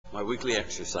my weekly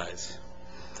exercise.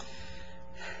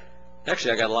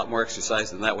 Actually, I got a lot more exercise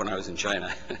than that when I was in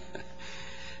China.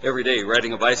 Every day,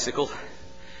 riding a bicycle,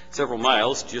 several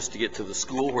miles just to get to the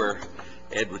school where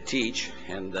Ed would teach,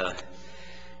 and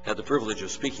had the privilege of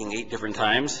speaking 8 different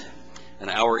times, an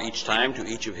hour each time to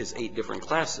each of his 8 different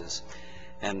classes.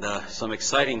 And some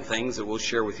exciting things that we'll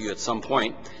share with you at some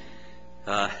point.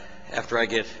 After I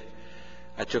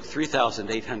took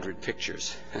 3,800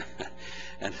 pictures.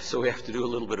 And so we have to do a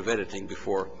little bit of editing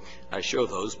before I show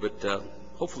those, but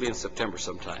hopefully in September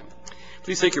sometime.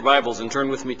 Please take your Bibles and turn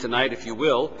with me tonight, if you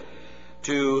will,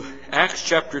 to Acts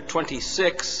chapter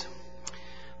 26,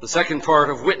 the second part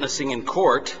of witnessing in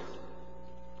court.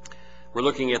 We're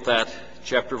looking at that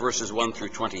chapter, verses 1 through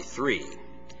 23.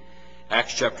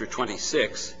 Acts chapter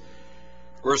 26,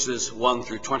 verses 1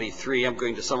 through 23. I'm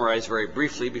going to summarize very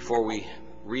briefly before we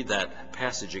read that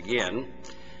passage again,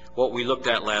 what we looked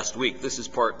at last week. This is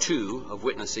part 2 of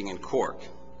witnessing in court.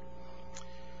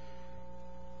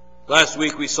 Last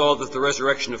week we saw that the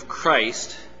resurrection of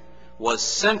Christ was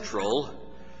central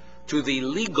to the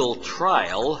legal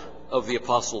trial of the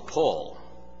Apostle Paul.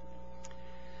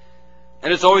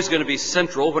 And it's always going to be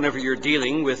central whenever you're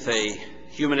dealing with a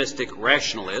humanistic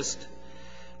rationalist,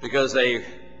 because a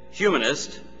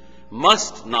humanist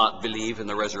must not believe in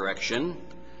the resurrection,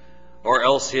 or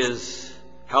else his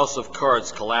house of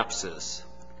cards collapses.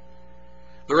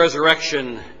 The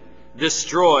resurrection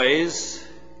destroys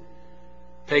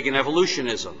pagan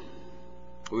evolutionism.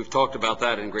 We've talked about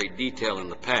that in great detail in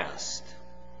the past.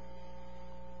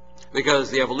 Because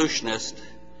the evolutionist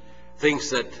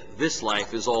thinks that this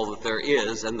life is all that there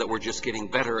is, and that we're just getting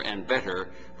better and better,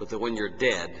 but that when you're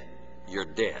dead, you're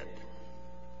dead.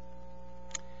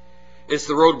 It's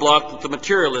the roadblock that the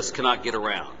materialist cannot get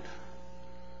around,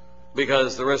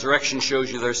 because the resurrection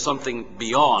shows you there's something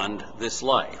beyond this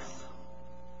life.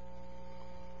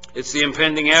 It's the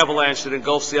impending avalanche that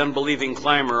engulfs the unbelieving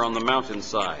climber on the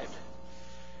mountainside.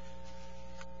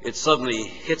 It suddenly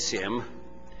hits him.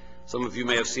 Some of you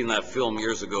may have seen that film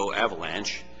years ago,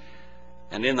 Avalanche.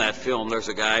 And in that film, there's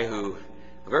a guy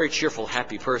a very cheerful,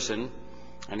 happy person,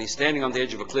 and he's standing on the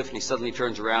edge of a cliff, and he suddenly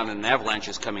turns around, and an avalanche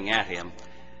is coming at him,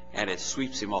 and it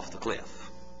sweeps him off the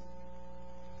cliff.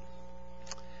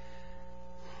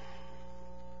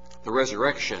 The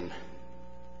resurrection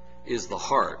is the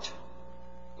heart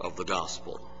of the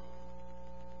gospel.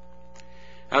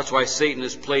 That's why Satan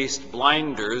has placed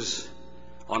blinders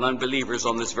on unbelievers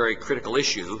on this very critical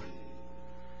issue.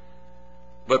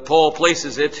 But Paul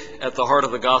places it at the heart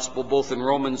of the gospel, both in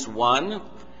Romans 1,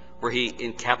 where he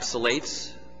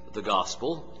encapsulates the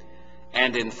gospel,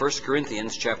 and in 1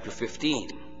 Corinthians chapter 15.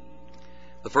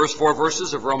 The first 4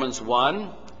 verses of Romans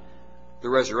 1, the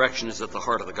resurrection is at the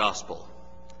heart of the gospel.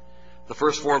 The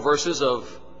first 4 verses of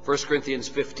 1 Corinthians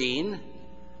 15,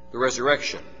 the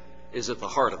resurrection is at the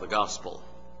heart of the gospel.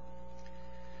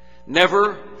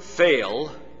 Never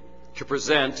fail to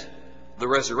present the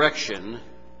resurrection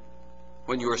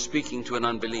when you are speaking to an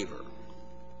unbeliever.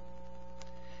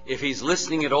 If he's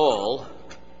listening at all,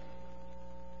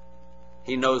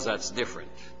 he knows that's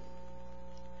different.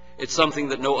 It's something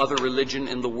that no other religion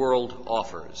in the world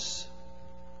offers.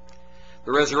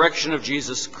 The resurrection of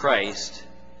Jesus Christ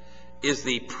is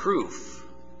the proof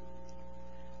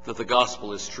that the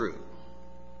gospel is true.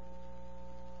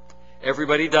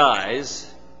 Everybody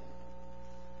dies,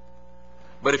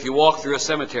 but if you walk through a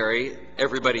cemetery,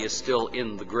 everybody is still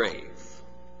in the grave.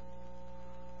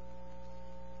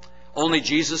 Only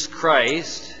Jesus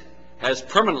Christ has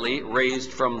permanently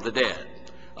raised from the dead.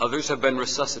 Others have been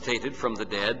resuscitated from the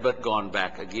dead, but gone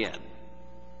back again.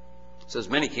 It says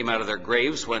many came out of their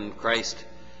graves when Christ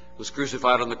was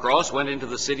crucified on the cross, went into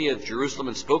the city of Jerusalem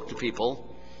and spoke to people,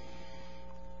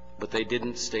 but they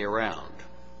didn't stay around.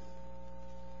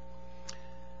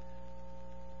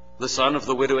 The son of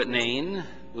the widow at Nain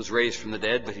was raised from the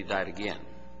dead, but he died again.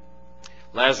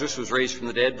 Lazarus was raised from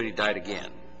the dead, but he died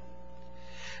again.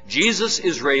 Jesus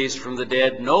is raised from the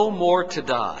dead, no more to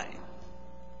die.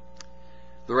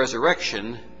 The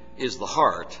resurrection is the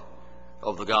heart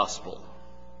of the gospel.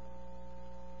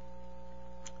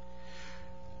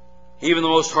 Even the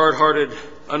most hard-hearted,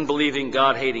 unbelieving,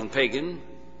 God-hating pagan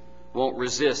won't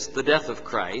resist the death of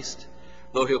Christ,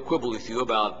 though he'll quibble with you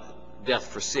about death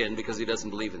for sin because he doesn't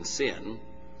believe in sin.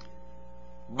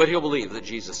 But he'll believe that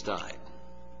Jesus died.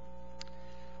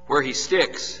 Where he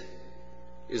sticks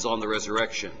is on the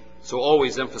resurrection. So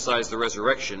always emphasize the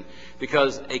resurrection,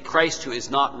 because a Christ who is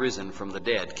not risen from the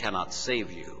dead cannot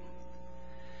save you.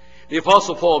 The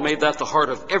Apostle Paul made that the heart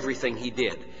of everything he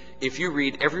did. If you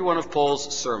read every one of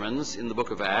Paul's sermons in the book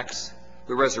of Acts,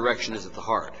 the resurrection is at the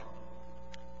heart.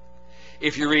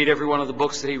 If you read every one of the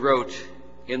books that he wrote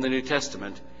in the New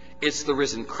Testament, it's the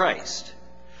risen Christ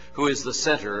who is the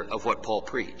center of what Paul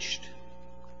preached.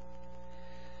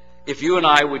 If you and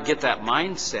I would get that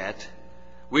mindset,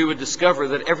 we would discover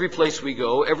that every place we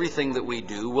go, everything that we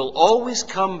do, will always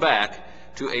come back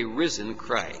to a risen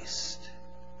Christ.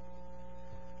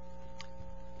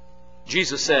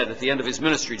 Jesus said at the end of his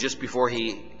ministry, just before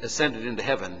he ascended into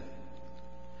heaven,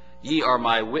 "Ye are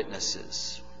my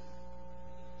witnesses."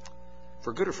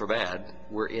 For good or for bad,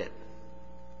 we're it.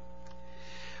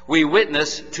 We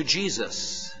witness to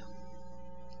Jesus,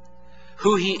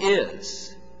 who he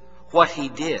is, what he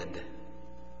did.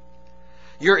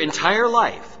 Your entire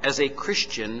life as a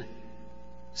Christian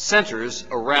centers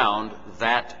around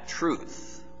that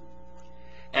truth.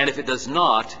 And if it does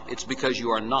not, it's because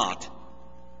you are not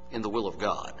in the will of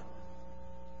God.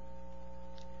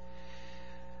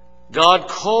 God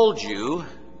called you,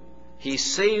 he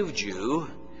saved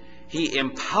you, he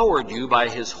empowered you by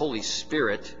his Holy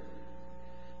Spirit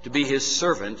to be his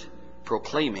servant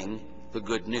proclaiming the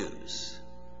good news.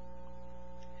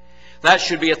 That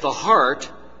should be at the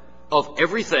heart of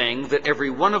everything that every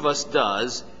one of us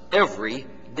does every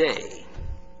day.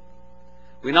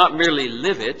 We not merely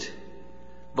live it,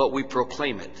 but we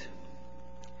proclaim it.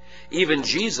 Even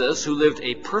Jesus, who lived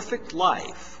a perfect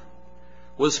life,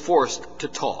 was forced to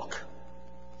talk.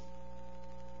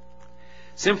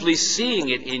 Simply seeing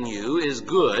it in you is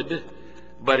good,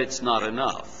 but it's not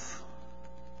enough.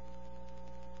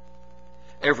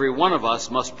 Every one of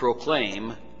us must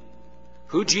proclaim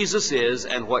who Jesus is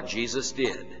and what Jesus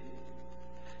did.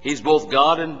 He's both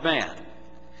God and man.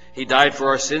 He died for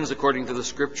our sins according to the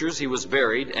Scriptures. He was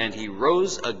buried, and he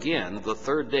rose again the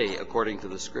third day according to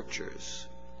the Scriptures.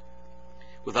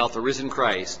 Without the risen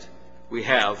Christ, we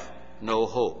have no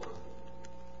hope.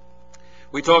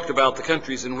 We talked about the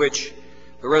countries in which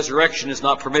the resurrection is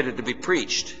not permitted to be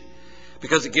preached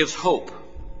because it gives hope.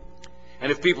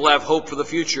 And if people have hope for the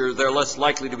future, they're less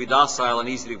likely to be docile and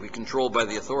easy to be controlled by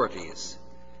the authorities.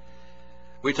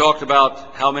 We talked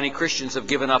about how many Christians have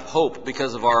given up hope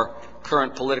because of our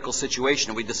current political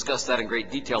situation, and we discussed that in great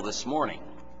detail this morning.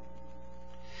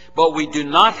 But we do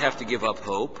not have to give up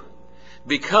hope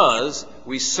because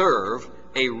we serve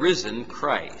a risen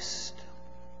Christ.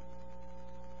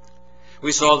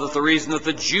 We saw that the reason that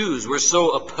the Jews were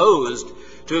so opposed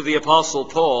to the Apostle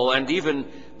Paul, and even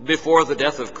before the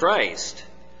death of Christ,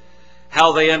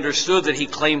 how they understood that he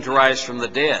claimed to rise from the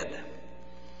dead.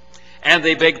 And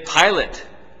they begged Pilate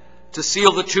to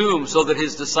seal the tomb so that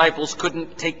his disciples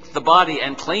couldn't take the body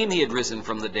and claim he had risen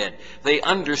from the dead. They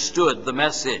understood the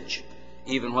message,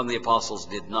 even when the apostles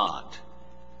did not,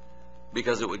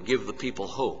 because it would give the people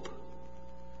hope.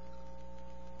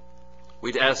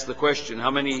 We'd ask the question,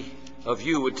 how many of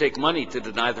you would take money to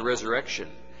deny the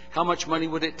resurrection? How much money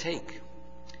would it take?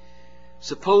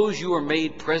 Suppose you were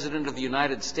made President of the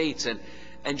United States, and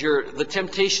the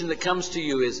temptation that comes to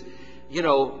you is, we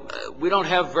don't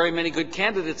have very many good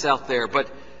candidates out there,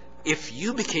 but if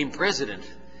you became president,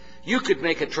 you could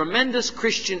make a tremendous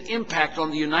Christian impact on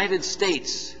the United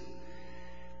States.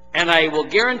 And I will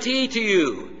guarantee to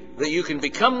you that you can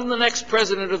become the next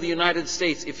president of the United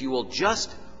States if you will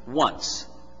just once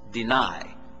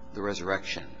deny the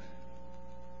resurrection.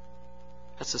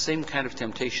 That's the same kind of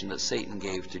temptation that Satan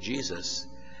gave to Jesus.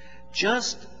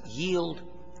 Just yield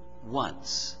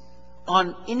once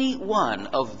on any one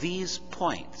of these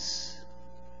points.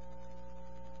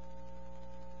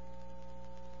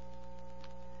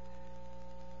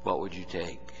 What would you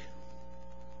take?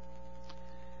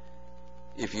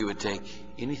 If you would take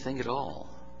anything at all,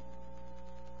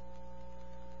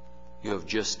 you have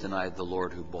just denied the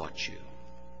Lord who bought you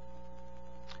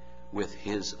with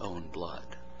his own blood.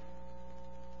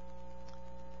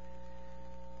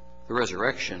 The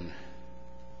resurrection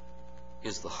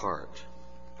is the heart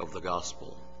of the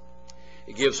gospel.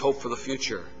 It gives hope for the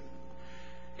future.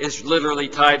 It's literally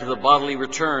tied to the bodily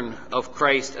return of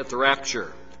Christ at the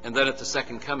rapture and then at the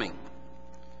second coming.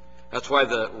 That's why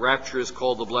the rapture is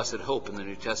called the blessed hope in the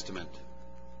New Testament.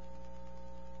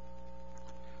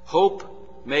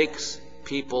 Hope makes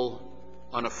people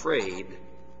unafraid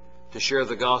to share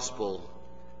the gospel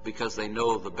because they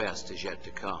know the best is yet to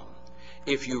come.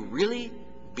 If you really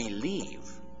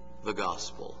believe the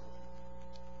gospel,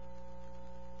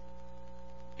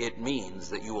 it means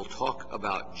that you will talk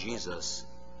about Jesus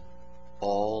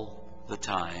all the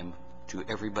time to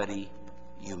everybody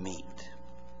you meet.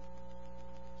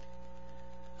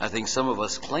 I think some of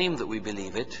us claim that we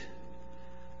believe it,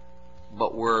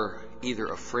 but we're either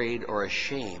afraid or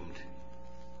ashamed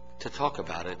to talk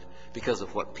about it because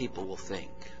of what people will think.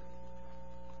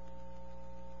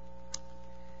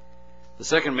 The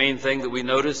second main thing that we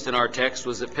noticed in our text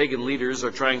was that pagan leaders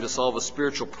are trying to solve a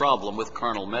spiritual problem with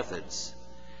carnal methods.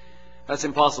 That's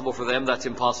impossible for them. That's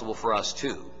impossible for us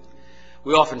too.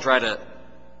 We often try to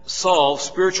solve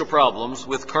spiritual problems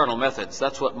with carnal methods.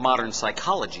 That's what modern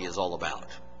psychology is all about.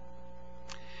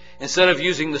 Instead of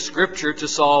using the Scripture to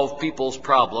solve people's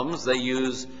problems, they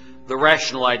use the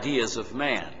rational ideas of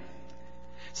man.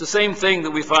 It's the same thing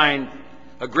that we find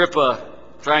Agrippa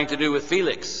trying to do with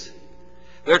Felix.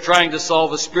 They're trying to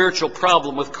solve a spiritual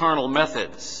problem with carnal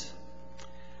methods.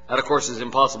 That, of course, is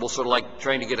impossible, sort of like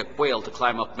trying to get a whale to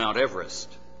climb up Mount Everest.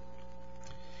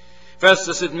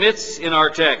 Festus admits in our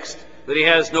text that he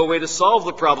has no way to solve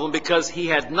the problem because he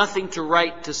had nothing to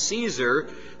write to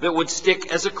Caesar that would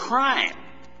stick as a crime.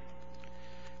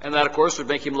 And that, of course, would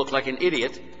make him look like an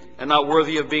idiot and not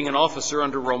worthy of being an officer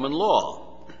under Roman law.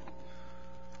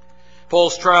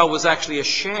 Paul's trial was actually a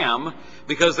sham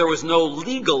because there was no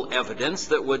legal evidence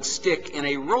that would stick in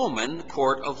a Roman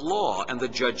court of law, and the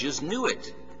judges knew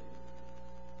it.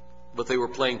 But they were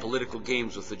playing political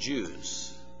games with the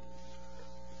Jews.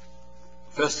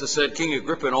 Festus said, King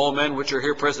Agrippa and all men which are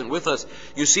here present with us,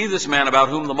 you see this man about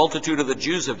whom the multitude of the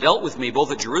Jews have dealt with me,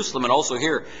 both at Jerusalem and also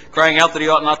here, crying out that he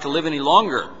ought not to live any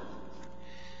longer.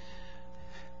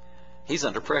 He's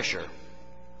under pressure.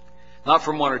 Not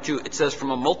from one or two, it says from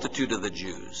a multitude of the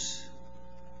Jews.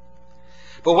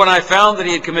 But when I found that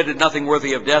he had committed nothing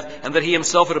worthy of death, and that he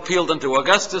himself had appealed unto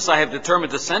Augustus, I have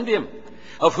determined to send him,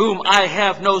 of whom I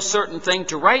have no certain thing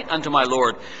to write unto my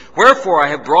Lord. Wherefore I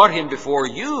have brought him before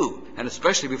you, and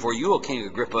especially before you, O King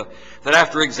Agrippa, that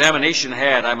after examination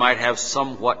had, I might have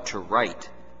somewhat to write.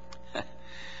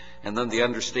 And then the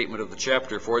understatement of the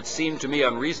chapter, for it seemed to me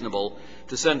unreasonable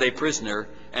to send a prisoner,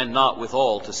 and not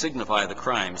withal to signify the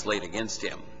crimes laid against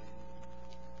him.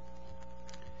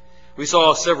 We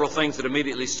saw several things that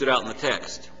immediately stood out in the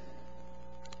text.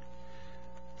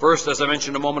 First, as I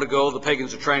mentioned a moment ago, the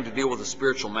pagans are trying to deal with a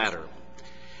spiritual matter.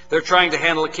 They're trying to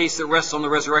handle a case that rests on the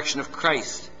resurrection of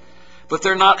Christ, but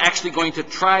they're not actually going to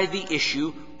try the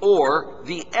issue or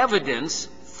the evidence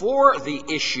for the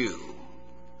issue,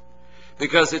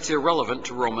 because it's irrelevant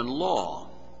to Roman law.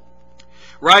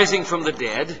 Rising from the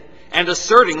dead and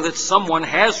asserting that someone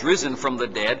has risen from the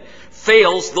dead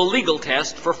fails the legal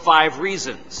test for 5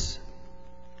 reasons.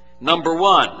 Number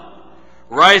 1,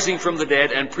 rising from the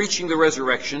dead and preaching the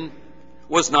resurrection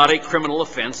was not a criminal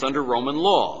offense under Roman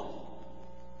law.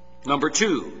 Number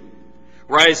 2,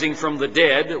 rising from the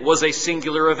dead was a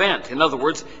singular event. In other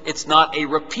words, it's not a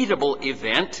repeatable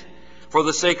event for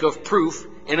the sake of proof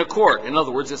in a court. In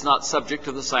other words, it's not subject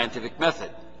to the scientific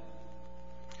method.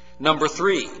 Number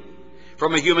 3,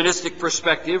 from a humanistic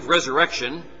perspective,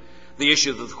 resurrection, the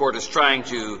issue that the court is trying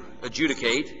to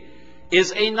adjudicate,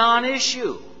 is a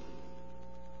non-issue.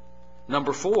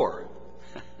 Number 4,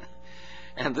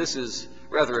 and this is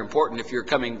rather important if you're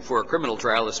coming for a criminal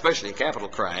trial, especially a capital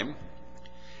crime,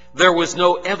 there was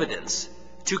no evidence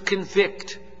to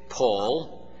convict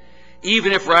Paul,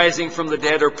 even if rising from the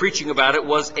dead or preaching about it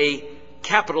was a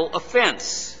capital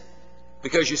offense.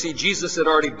 Because you see, Jesus had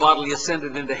already bodily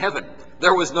ascended into heaven.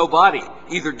 There was no body,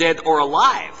 either dead or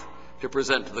alive, to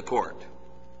present to the court.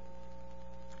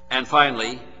 And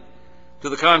finally, to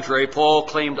the contrary, Paul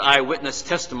claimed eyewitness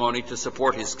testimony to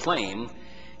support his claim,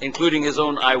 including his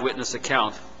own eyewitness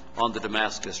account on the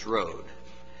Damascus road.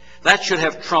 That should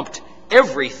have trumped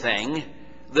everything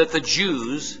that the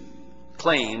Jews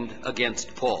claimed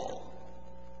against Paul.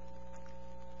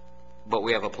 But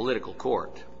we have a political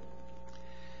court.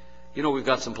 You know, we've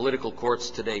got some political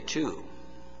courts today, too.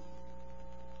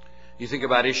 You think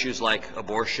about issues like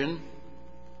abortion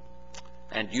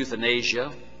and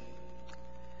euthanasia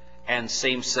and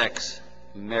same-sex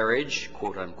marriage,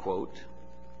 quote unquote,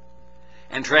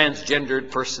 and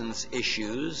transgendered persons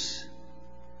issues.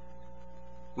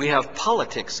 We have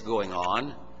politics going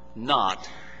on, not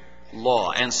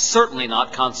law, and certainly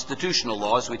not constitutional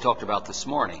law, as we talked about this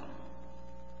morning.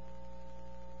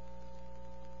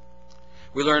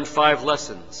 We learned 5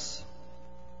 lessons.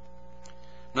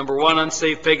 Number 1,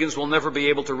 unsaved pagans will never be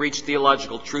able to reach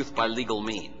theological truth by legal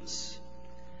means.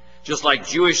 Just like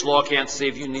Jewish law can't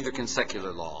save you, neither can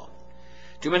secular law.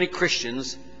 Too many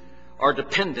Christians are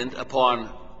dependent upon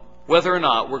whether or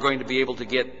not we're going to be able to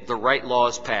get the right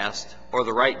laws passed or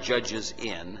the right judges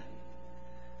in.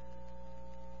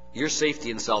 Your safety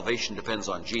and salvation depends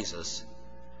on Jesus,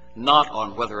 not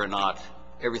on whether or not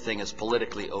everything is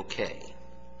politically okay.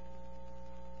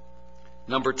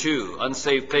 Number 2,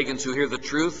 unsaved pagans who hear the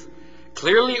truth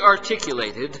clearly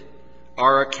articulated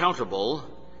are accountable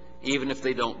even if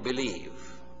they don't believe.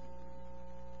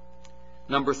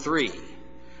 Number 3,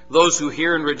 those who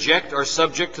hear and reject are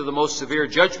subject to the most severe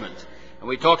judgment And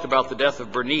we talked about the death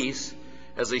of Bernice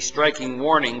as a striking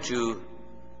warning to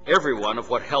everyone of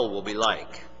what hell will be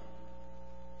like.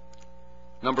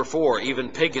 Number 4, even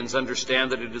pagans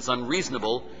understand that it is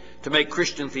unreasonable to make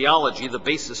Christian theology the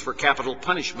basis for capital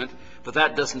punishment, but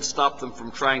that doesn't stop them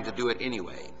from trying to do it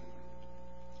anyway.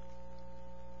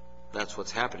 That's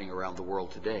what's happening around the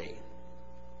world today.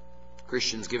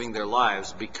 Christians giving their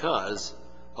lives because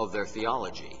of their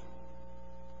theology,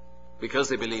 because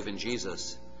they believe in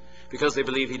Jesus, because they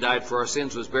believe he died for our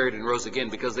sins, was buried, and rose again,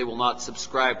 because they will not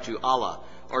subscribe to Allah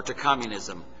or to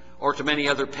communism or to many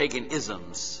other pagan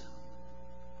isms.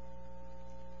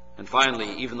 And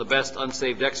finally, even the best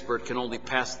unsaved expert can only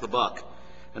pass the buck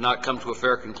and not come to a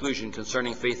fair conclusion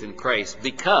concerning faith in Christ,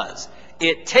 because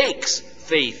it takes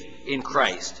faith in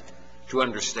Christ to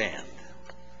understand.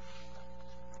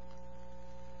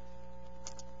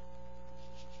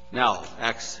 Now,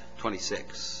 Acts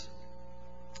 26.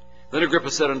 Then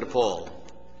Agrippa said unto Paul,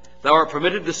 Thou art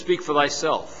permitted to speak for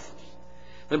thyself.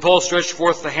 Then Paul stretched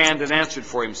forth the hand and answered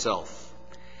for himself.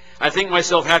 I think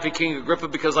myself happy, King Agrippa,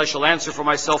 because I shall answer for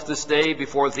myself this day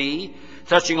before thee,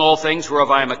 touching all things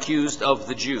whereof I am accused of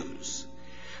the Jews,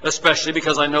 especially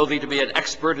because I know thee to be an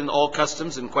expert in all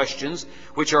customs and questions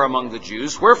which are among the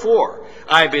Jews. Wherefore,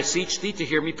 I beseech thee to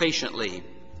hear me patiently.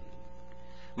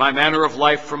 My manner of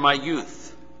life from my youth.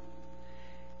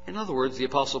 In other words, the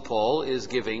Apostle Paul is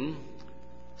giving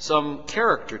some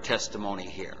character testimony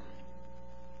here.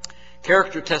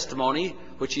 Character testimony,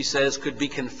 which he says could be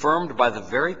confirmed by the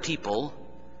very people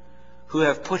who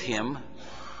have put him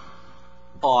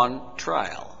on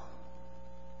trial.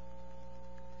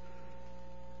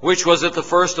 Which was at the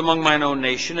first among mine own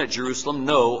nation at Jerusalem,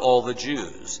 know all the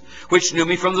Jews, which knew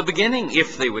me from the beginning,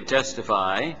 if they would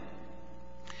testify,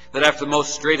 that after the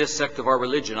most straitest sect of our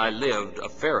religion I lived a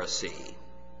Pharisee.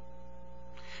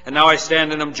 And now I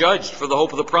stand and am judged for the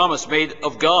hope of the promise made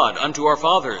of God unto our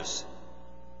fathers.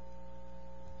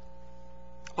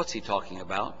 What's he talking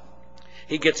about?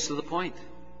 He gets to the point.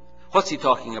 What's he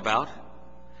talking about?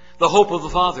 The hope of the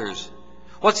fathers.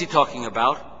 What's he talking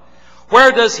about?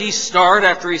 Where does he start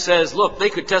after he says, look, they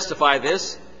could testify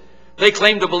this. They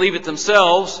claim to believe it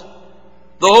themselves.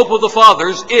 The hope of the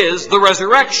fathers is the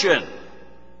resurrection,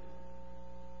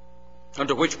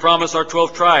 unto which promise our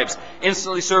 12 tribes,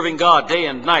 instantly serving God day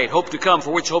and night, hope to come,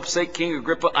 for which hope's sake, King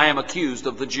Agrippa, I am accused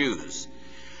of the Jews.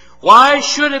 Why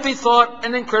should it be thought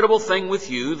an incredible thing with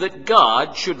you that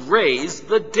God should raise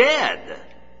the dead?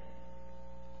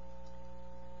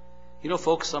 You know,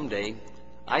 folks, someday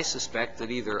I suspect that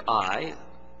either I,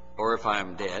 or if I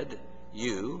am dead,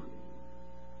 you,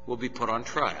 will be put on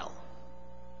trial.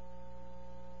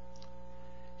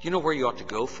 You know where you ought to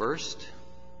go first?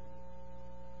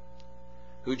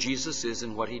 Who Jesus is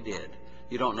and what he did.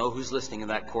 You don't know who's listening in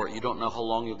that court. You don't know how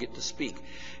long you'll get to speak.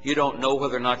 You don't know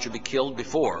whether or not you'll be killed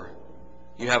before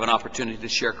you have an opportunity to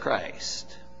share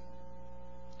Christ.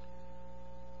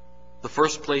 The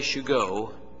first place you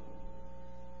go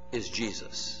is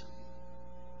Jesus.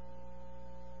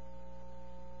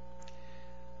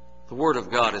 The Word of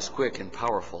God is quick and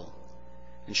powerful,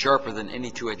 and sharper than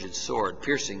any two-edged sword,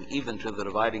 piercing even to the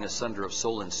dividing asunder of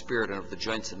soul and spirit and of the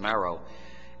joints and marrow,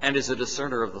 and is a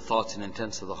discerner of the thoughts and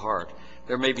intents of the heart.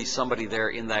 There may be somebody there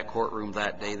in that courtroom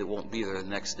that day that won't be there the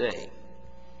next day,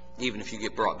 even if you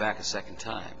get brought back a second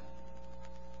time.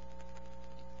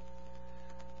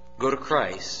 Go to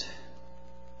Christ.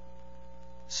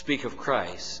 Speak of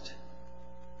Christ.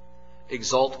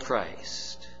 Exalt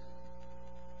Christ.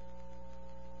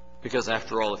 Because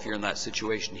after all, if you're in that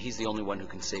situation, he's the only one who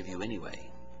can save you anyway.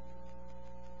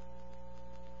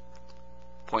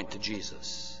 Point to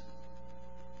Jesus.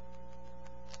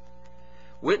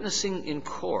 Witnessing in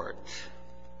court.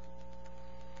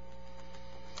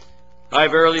 I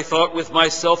verily thought with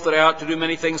myself that I ought to do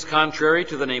many things contrary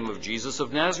to the name of Jesus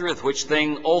of Nazareth, which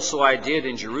thing also I did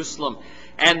in Jerusalem,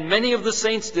 and many of the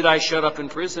saints did I shut up in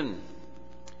prison.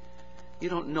 You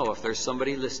don't know if there's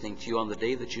somebody listening to you on the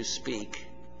day that you speak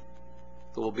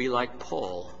that will be like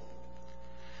Paul.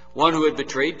 One who had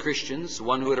betrayed Christians,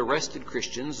 one who had arrested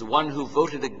Christians, one who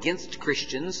voted against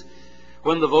Christians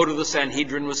when the vote of the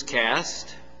Sanhedrin was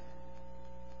cast.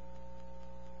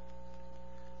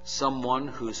 Someone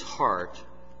whose heart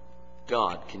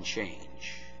God can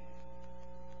change.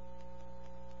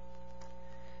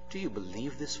 Do you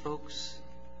believe this, folks?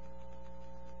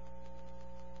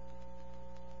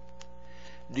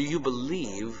 Do you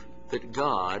believe that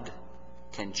God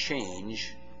can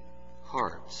change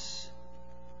hearts?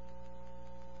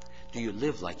 Do you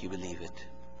live like you believe it?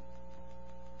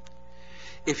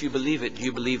 If you believe it, do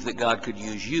you believe that God could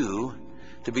use you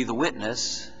to be the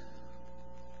witness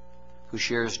who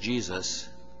shares Jesus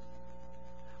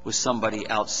with somebody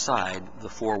outside the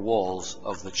four walls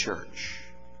of the church.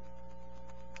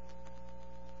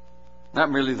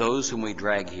 Not merely those whom we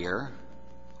drag here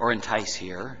or entice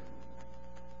here,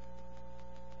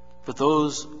 but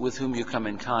those with whom you come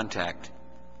in contact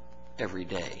every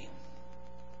day.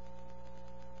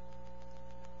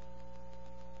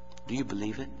 Do you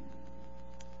believe it?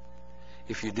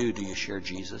 If you do you share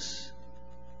Jesus?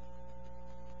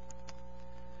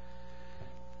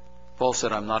 Paul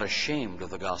said, I'm not ashamed of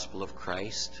the gospel of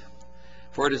Christ,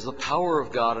 for it is the power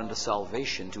of God unto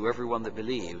salvation to everyone that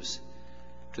believes,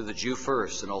 to the Jew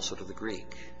first and also to the Greek.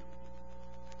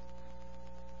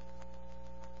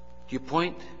 Do you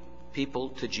point people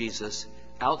to Jesus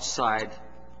outside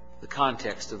the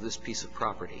context of this piece of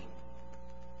property?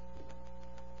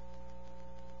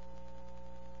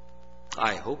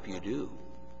 I hope you do.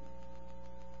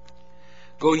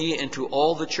 Go ye into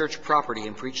all the church property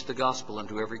and preach the gospel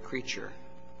unto every creature.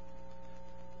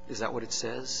 Is that what it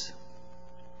says?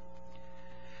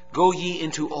 Go ye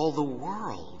into all the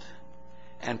world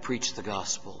and preach the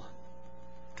gospel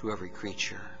to every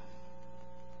creature.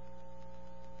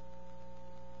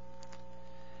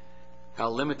 How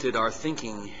limited our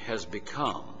thinking has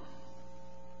become.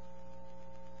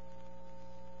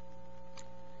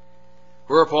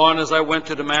 Whereupon, as I went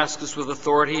to Damascus with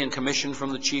authority and commission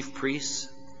from the chief priests,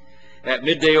 at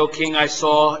midday, O king, I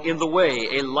saw in the way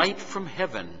a light from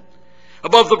heaven,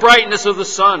 above the brightness of the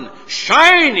sun,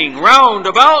 shining round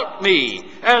about me,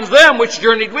 and them which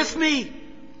journeyed with me.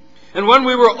 And when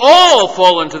we were all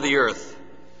fallen to the earth,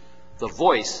 the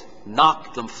voice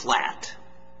knocked them flat.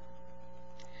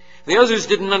 The others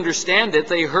didn't understand it.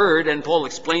 They heard, and Paul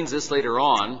explains this later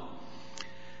on.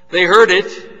 They heard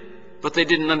it, but they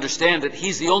didn't understand it.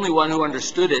 He's the only one who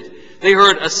understood it. They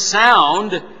heard a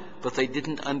sound, but they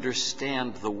didn't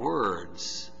understand the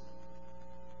words.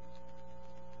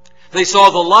 They saw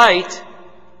the light.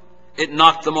 It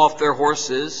knocked them off their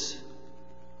horses.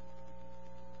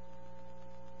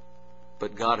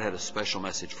 But God had a special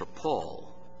message for Paul.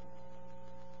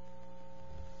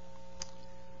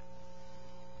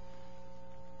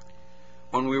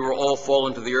 When we were all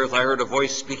fallen to the earth, I heard a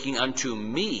voice speaking unto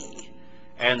me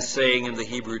and saying in the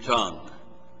Hebrew tongue,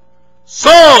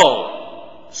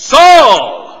 Saul,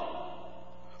 Saul,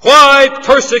 why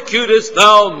persecutest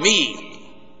thou me?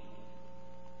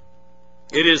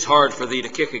 It is hard for thee to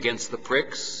kick against the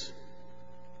pricks.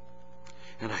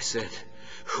 And I said,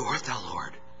 Who art thou,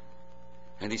 Lord?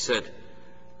 And he said,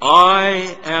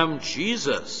 I am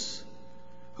Jesus,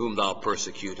 whom thou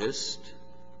persecutest.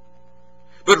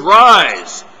 But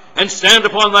rise and stand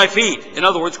upon thy feet. In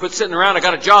other words, quit sitting around. I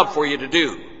got a job for you to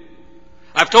do.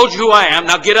 I've told you who I am.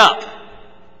 Now get up.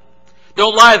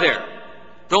 Don't lie there.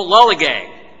 Don't lollygag.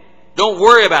 Don't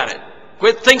worry about it.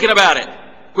 Quit thinking about it.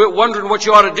 Quit wondering what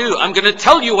you ought to do. I'm going to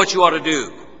tell you what you ought to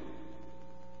do.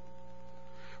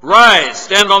 Rise,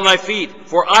 stand on thy feet,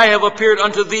 for I have appeared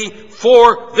unto thee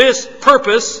for this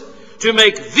purpose, to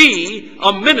make thee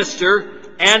a minister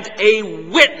and a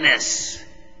witness.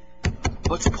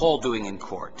 What's Paul doing in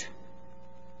court?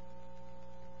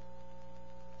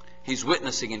 He's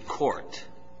witnessing in court.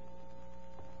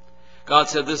 God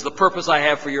said, this is the purpose I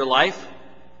have for your life.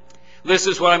 This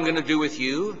is what I'm going to do with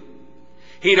you.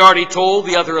 He'd already told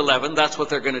the other 11 that's what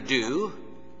they're going to do.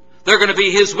 They're going to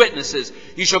be his witnesses.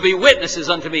 You shall be witnesses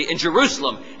unto me in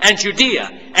Jerusalem and Judea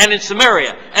and in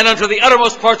Samaria and unto the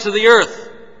uttermost parts of the earth.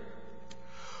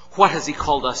 What has he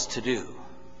called us to do?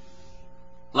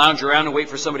 Lounge around and wait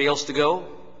for somebody else to go?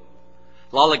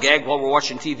 Lollygag while we're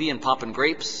watching TV and popping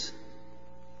grapes?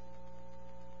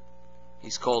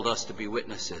 He's called us to be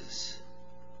witnesses.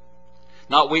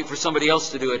 Not wait for somebody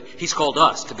else to do it. He's called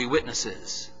us to be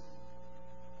witnesses.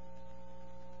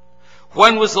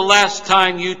 When was the last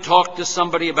time you talked to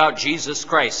somebody about Jesus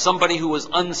Christ? Somebody who was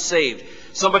unsaved.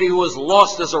 Somebody who was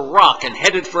lost as a rock and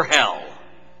headed for hell.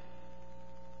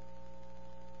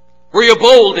 Were you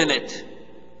bold in it?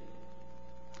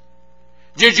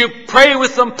 Did you pray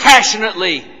with them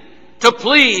passionately to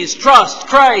please trust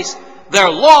Christ? They're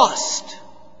lost.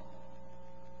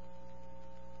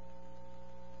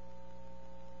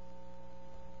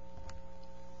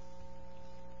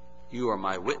 You are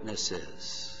my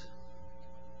witnesses.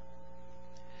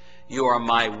 You are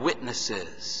my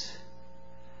witnesses.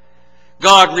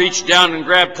 God reached down and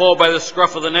grabbed Paul by the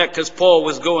scruff of the neck because Paul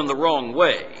was going the wrong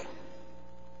way.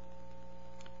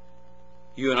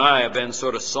 You and I have been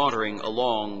sort of sauntering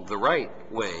along the right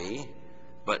way,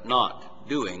 but not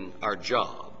doing our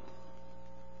job.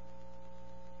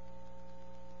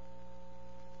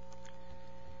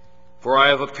 For I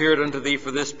have appeared unto thee for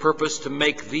this purpose, to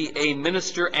make thee a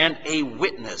minister and a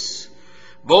witness,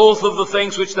 both of the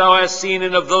things which thou hast seen,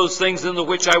 and of those things in the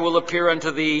which I will appear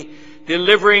unto thee,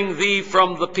 delivering thee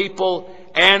from the people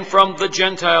and from the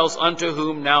Gentiles, unto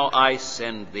whom now I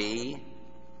send thee,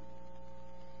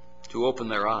 to open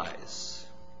their eyes.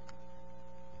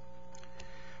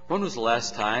 When was the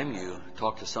last time you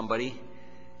talked to somebody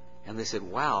and they said,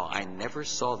 wow, I never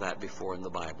saw that before in the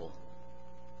Bible?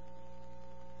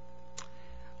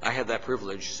 I had that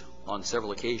privilege on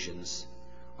several occasions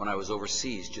when I was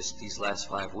overseas just these last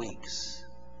 5 weeks.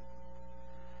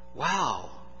 Wow,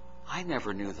 I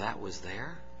never knew that was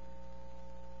there.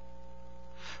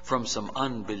 From some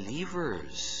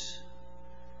unbelievers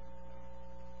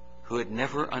who had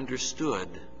never understood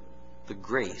the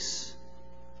grace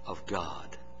of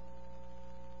God.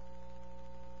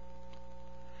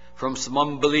 From some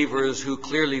unbelievers who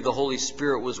clearly the Holy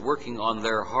Spirit was working on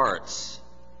their hearts,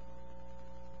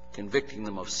 convicting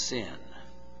them of sin.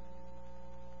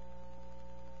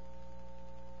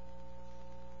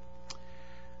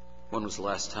 When was the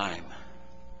last time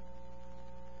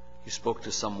you spoke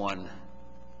to someone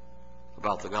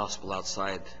about the gospel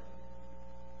outside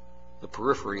the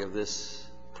periphery of this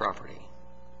property?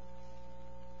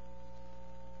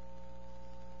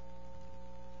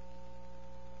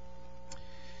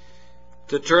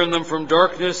 To turn them from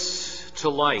darkness to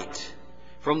light,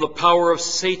 from the power of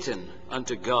Satan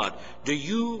unto God. Do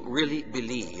you really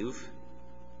believe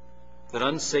that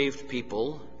unsaved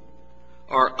people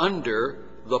are under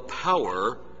the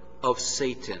power of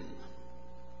Satan?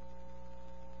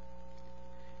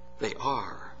 They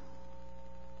are.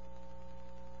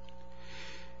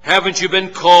 Haven't you been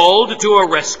called to a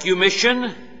rescue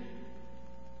mission?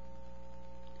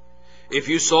 If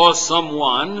you saw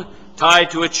someone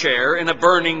tied to a chair in a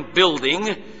burning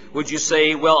building, would you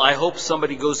say, well, I hope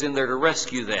somebody goes in there to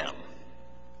rescue them?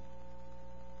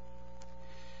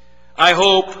 I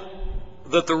hope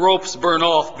that the ropes burn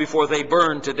off before they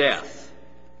burn to death.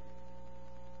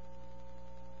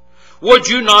 Would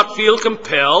you not feel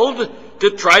compelled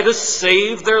to try to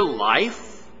save their life?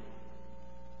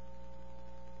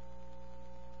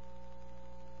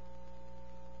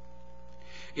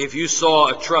 If you saw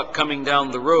a truck coming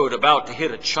down the road about to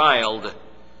hit a child,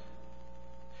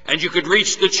 and you could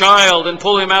reach the child and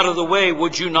pull him out of the way,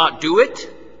 would you not do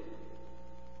it?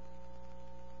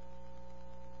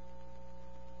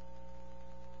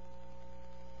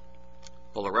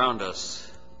 All around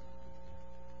us,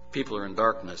 people are in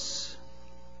darkness.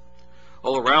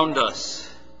 All around us,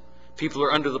 people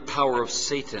are under the power of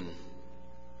Satan.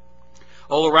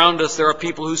 All around us, there are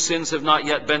people whose sins have not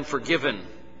yet been forgiven.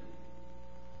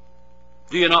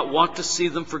 Do you not want to see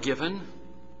them forgiven?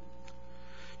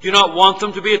 Do you not want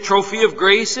them to be a trophy of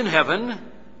grace in heaven? Do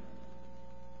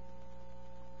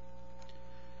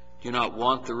you not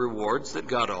want the rewards that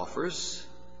God offers?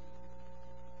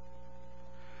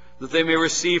 That they may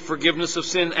receive forgiveness of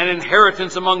sin and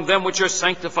inheritance among them which are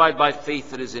sanctified by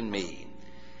faith that is in me.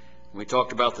 We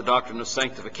talked about the doctrine of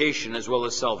sanctification as well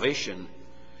as salvation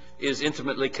is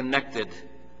intimately connected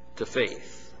to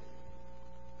faith.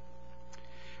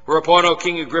 Whereupon, O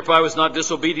King Agrippa, I was not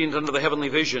disobedient unto the heavenly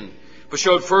vision, but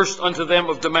showed first unto them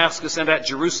of Damascus and at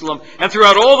Jerusalem, and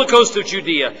throughout all the coast of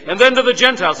Judea, and then to the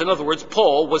Gentiles. In other words,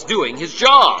 Paul was doing his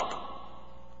job.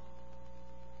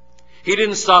 He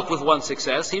didn't stop with one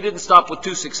success. He didn't stop with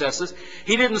 2 successes.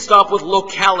 He didn't stop with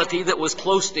locality that was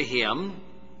close to him.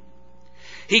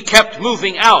 He kept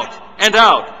moving out,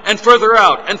 and further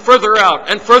out, and further out,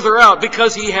 and further out,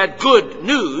 because he had good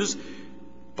news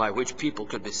by which people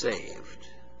could be saved.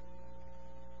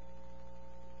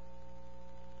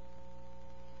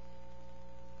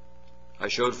 I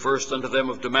showed first unto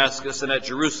them of Damascus and at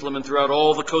Jerusalem and throughout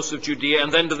all the coasts of Judea,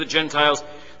 and then to the Gentiles,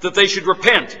 that they should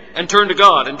repent and turn to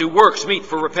God and do works meet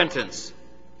for repentance.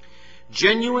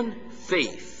 Genuine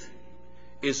faith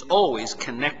is always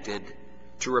connected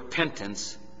to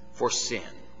repentance for sin.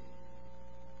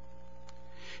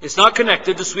 It's not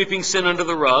connected to sweeping sin under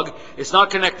the rug. It's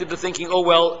not connected to thinking, oh,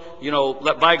 well,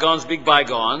 let bygones be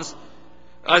bygones.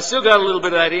 I still got a little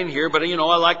bit of that in here, but, I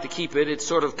like to keep it. It's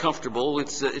sort of comfortable.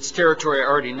 It's territory I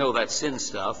already know, that sin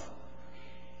stuff.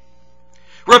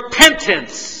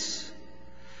 Repentance.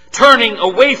 Turning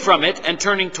away from it and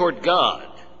turning toward God.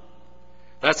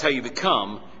 That's how you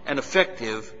become an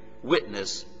effective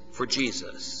witness for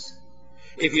Jesus.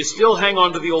 If you still hang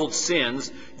on to the old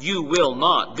sins, you will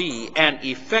not be an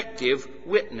effective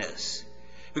witness.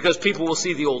 Because people will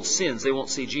see the old sins, they won't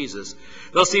see Jesus.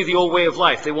 They'll see the old way of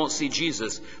life, they won't see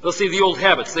Jesus. They'll see the old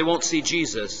habits, they won't see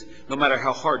Jesus. No matter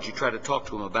how hard you try to talk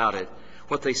to them about it,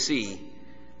 what they see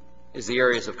is the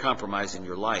areas of compromise in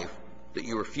your life that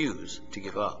you refuse to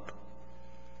give up.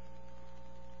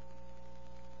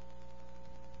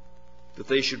 that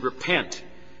they should repent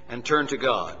and turn to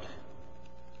God,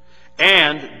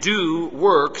 and do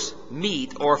works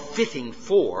meet or fitting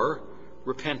for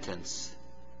repentance.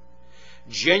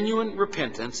 Genuine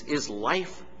repentance is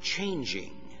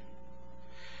life-changing.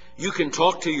 You can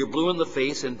talk till you're blue in the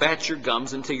face and bat your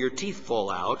gums until your teeth fall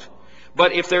out,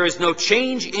 but if there is no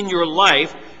change in your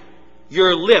life,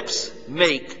 your lips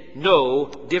make no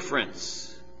difference.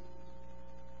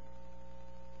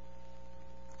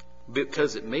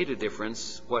 Because it made a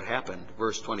difference, what happened?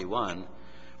 Verse 21,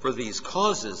 "For these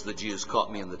causes the Jews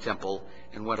caught me in the temple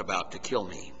and went about to kill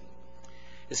me."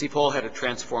 You see, Paul had a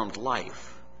transformed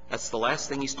life. That's the last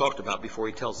thing he's talked about before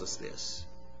he tells us this.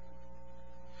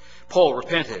 Paul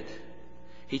repented.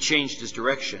 He changed his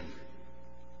direction.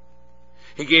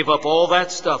 He gave up all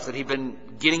that stuff that he'd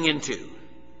been getting into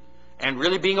and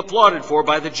really being applauded for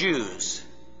by the Jews.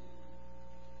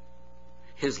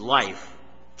 His life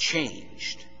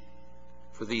changed.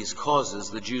 "For these causes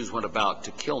the Jews went about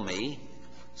to kill me,"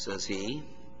 says he.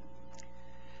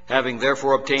 "Having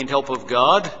therefore obtained help of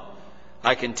God,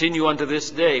 I continue unto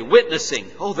this day, witnessing."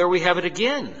 Oh, there we have it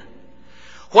again.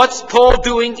 What's Paul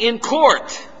doing in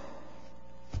court?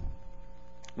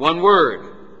 One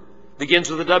word. Begins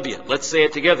with a W. Let's say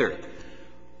it together.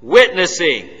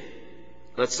 Witnessing.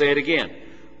 Let's say it again.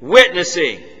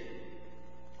 Witnessing.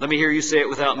 Let me hear you say it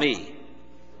without me.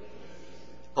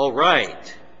 All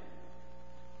right.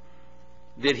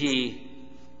 Did he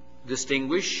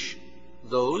distinguish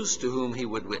those to whom he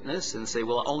would witness and say,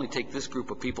 well, I'll only take this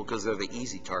group of people because they're the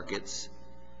easy targets?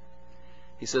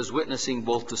 He says, witnessing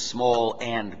both to small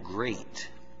and great.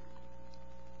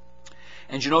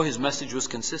 And you know, his message was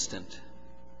consistent.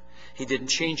 He didn't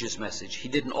change his message. He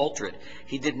didn't alter it.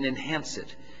 He didn't enhance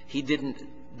it. He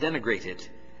didn't denigrate it.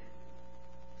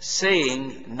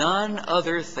 Saying none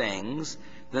other things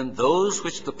than those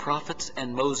which the prophets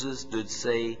and Moses did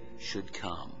say should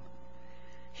come.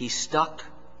 He stuck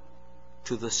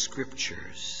to the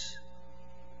Scriptures.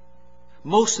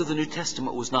 Most of the New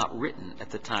Testament was not written at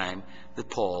the time that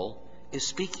Paul is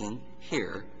speaking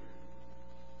here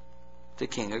to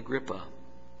King Agrippa.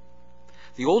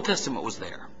 The Old Testament was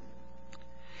there.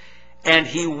 And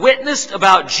he witnessed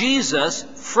about Jesus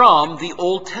from the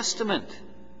Old Testament.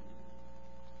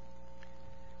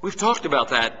 We've talked about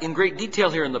that in great detail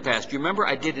here in the past. You remember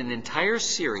I did an entire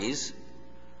series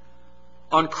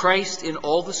on Christ in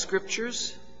all the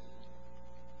Scriptures?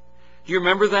 Do you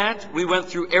remember that? We went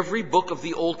through every book of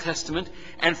the Old Testament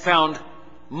and found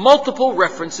multiple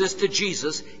references to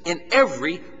Jesus in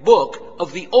every book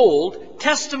of the Old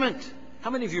Testament. How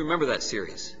many of you remember that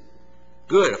series?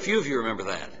 Good, a few of you remember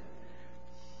that.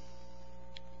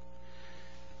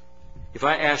 If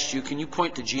I asked you, can you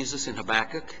point to Jesus in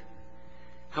Habakkuk?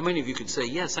 How many of you could say,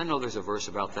 yes, I know there's a verse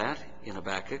about that in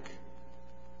Habakkuk?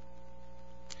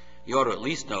 You ought to at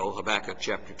least know Habakkuk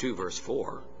chapter 2, verse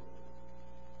 4.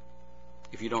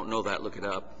 If you don't know that, look it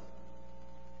up.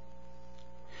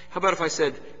 How about if I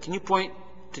said, can you point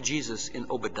to Jesus in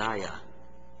Obadiah?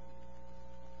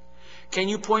 Can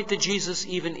you point to Jesus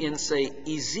even in, say,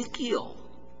 Ezekiel?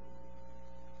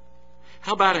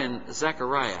 How about in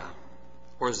Zechariah,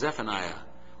 or Zephaniah,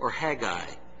 or Haggai,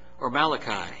 or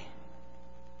Malachi?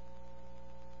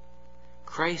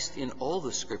 Christ in all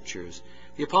the Scriptures.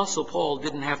 The Apostle Paul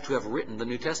didn't have to have written the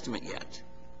New Testament yet.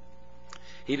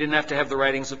 He didn't have to have the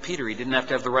writings of Peter. He didn't have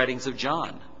to have the writings of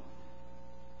John.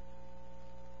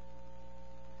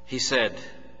 He said,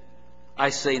 I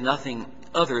say nothing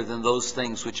other than those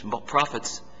things which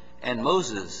prophets and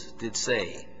Moses did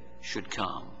say should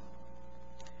come.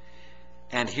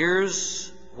 And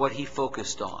here's what he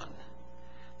focused on.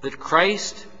 That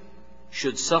Christ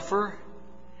should suffer,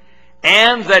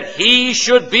 and that he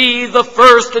should be the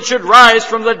first that should rise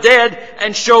from the dead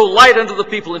and show light unto the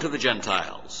people and to the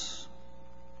Gentiles.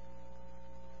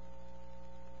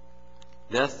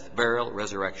 Death, burial,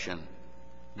 resurrection.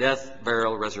 Death,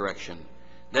 burial, resurrection.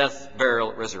 Death,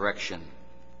 burial, resurrection.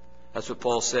 That's what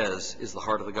Paul says is the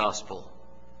heart of the gospel.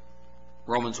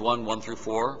 Romans 1, 1 through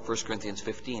 4, 1 Corinthians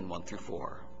 15, 1 through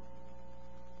 4.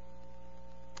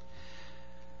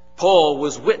 Paul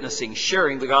was witnessing,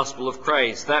 sharing the gospel of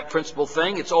Christ. That principal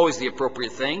thing, it's always the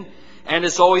appropriate thing, and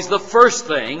it's always the first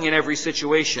thing in every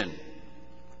situation.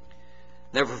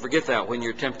 Never forget that when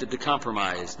you're tempted to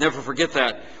compromise. Never forget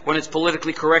that when it's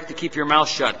politically correct to keep your mouth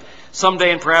shut.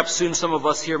 Someday, and perhaps soon, some of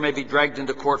us here may be dragged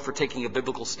into court for taking a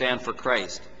biblical stand for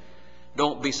Christ.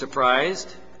 Don't be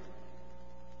surprised.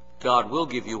 God will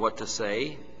give you what to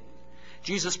say.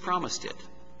 Jesus promised it.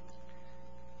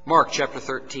 Mark chapter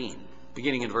 13,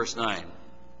 beginning in verse 9.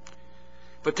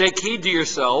 But take heed to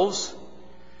yourselves,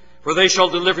 for they shall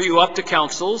deliver you up to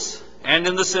councils, and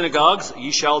in the synagogues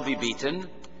ye shall be beaten,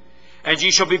 and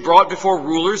ye shall be brought before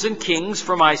rulers and kings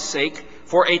for my sake,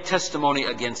 for a testimony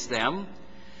against them.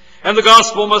 And the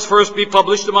gospel must first be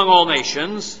published among all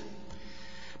nations.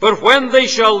 But when they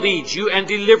shall lead you and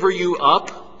deliver you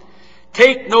up,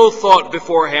 take no thought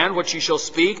beforehand what ye shall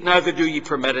speak, neither do ye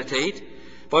premeditate.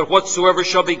 But whatsoever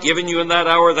shall be given you in that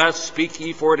hour, that speak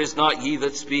ye, for it is not ye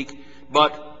that speak,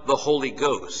 but the Holy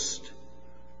Ghost.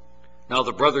 Now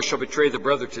the brother shall betray the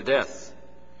brother to death,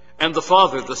 and the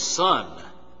father the son.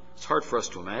 It's hard for us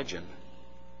to imagine.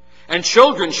 And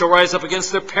children shall rise up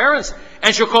against their parents,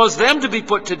 and shall cause them to be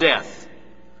put to death.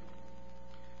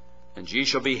 And ye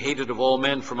shall be hated of all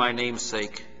men for my name's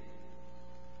sake.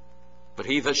 But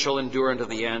he that shall endure unto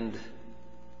the end,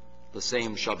 the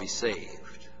same shall be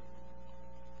saved.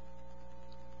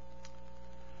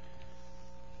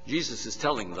 Jesus is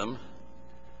telling them,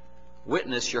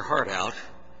 witness your heart out,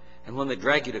 and when they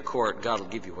drag you to court, God will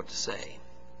give you what to say.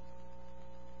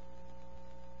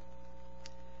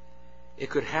 It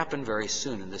could happen very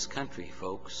soon in this country,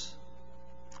 folks.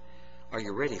 Are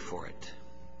you ready for it?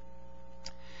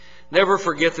 Never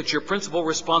forget that your principal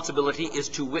responsibility is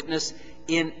to witness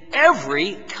in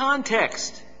every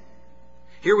context.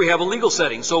 Here we have a legal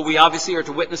setting, so we obviously are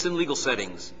to witness in legal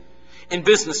settings, in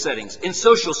business settings, in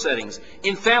social settings,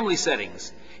 in family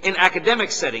settings, in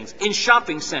academic settings, in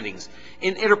shopping settings,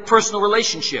 in interpersonal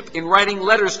relationship, in writing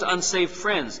letters to unsaved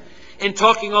friends, in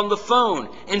talking on the phone,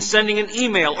 in sending an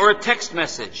email or a text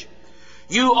message.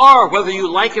 You are, whether you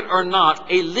like it or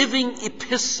not, a living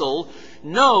epistle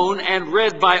known and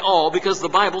read by all because the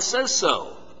Bible says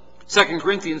so. 2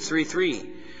 Corinthians 3:3.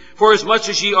 For as much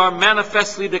as ye are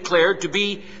manifestly declared to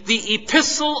be the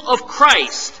epistle of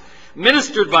Christ,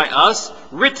 ministered by us,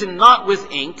 written not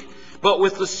with ink, but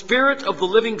with the Spirit of the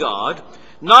living God,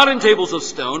 not in tables of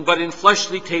stone, but in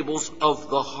fleshly tables of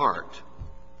the heart.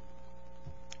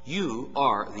 You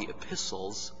are the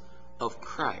epistles of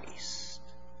Christ.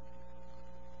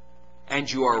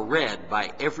 And you are read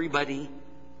by everybody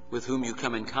with whom you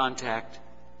come in contact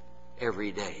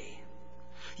every day.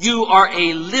 You are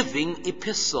a living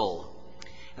epistle.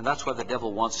 And that's why the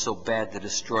devil wants so bad to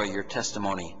destroy your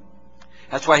testimony.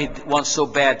 That's why he wants so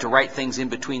bad to write things in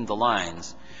between the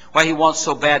lines. Why he wants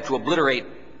so bad to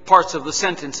obliterate parts of the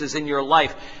sentences in your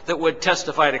life that would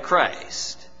testify to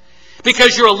Christ.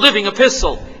 Because you're a living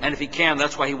epistle. And if he can,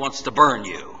 that's why he wants to burn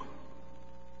you.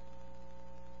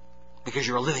 Because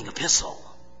you're a living epistle.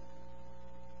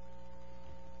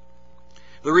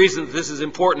 The reason that this is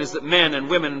important is that men and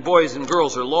women and boys and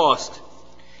girls are lost.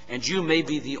 And you may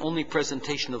be the only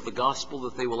presentation of the gospel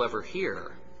that they will ever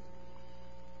hear.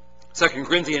 2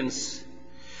 Corinthians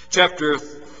chapter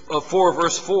 4,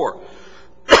 verse 4.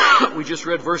 We just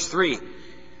read verse 3.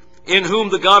 In whom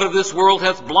the God of this world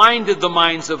hath blinded the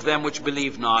minds of them which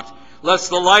believe not, lest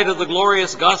the light of the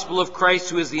glorious gospel of Christ,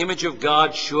 who is the image of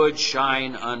God, should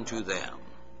shine unto them.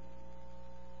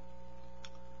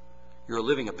 You're a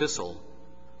living epistle.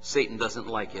 Satan doesn't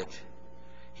like it.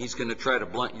 He's going to try to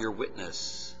blunt your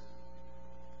witness.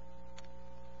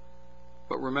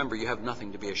 But remember, you have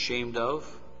nothing to be ashamed of.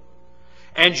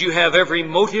 And you have every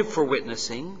motive for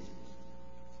witnessing.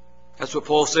 That's what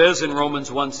Paul says in Romans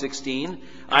 1:16.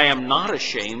 I am not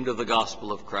ashamed of the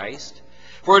gospel of Christ,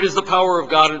 for it is the power of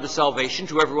God unto salvation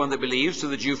to everyone that believes, to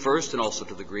the Jew first and also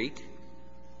to the Greek.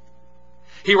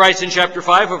 He writes in chapter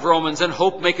 5 of Romans, and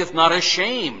hope maketh not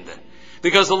ashamed,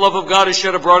 because the love of God is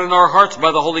shed abroad in our hearts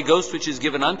by the Holy Ghost which is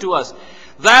given unto us.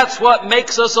 That's what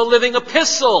makes us a living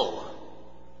epistle.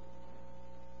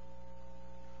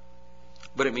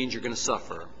 But it means you're going to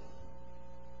suffer.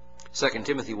 2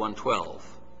 Timothy 1:12.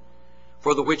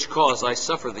 For the which cause I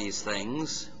suffer these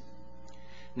things,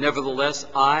 nevertheless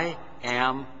I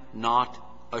am not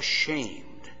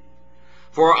ashamed.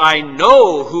 For I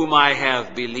know whom I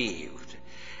have believed,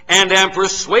 and am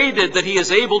persuaded that he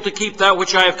is able to keep that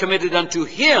which I have committed unto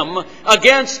him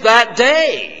against that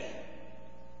day.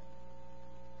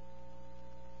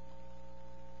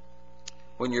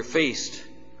 When you're faced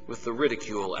with the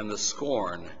ridicule and the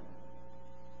scorn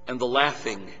and the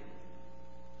laughing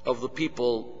of the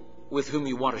people with whom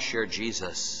you want to share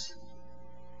Jesus,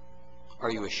 are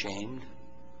you ashamed?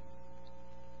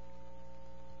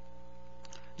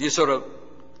 Do you sort of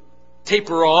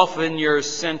taper off in your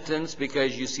sentence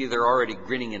because you see they're already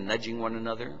grinning and nudging one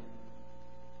another?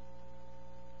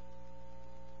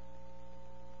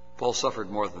 Paul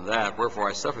suffered more than that. Wherefore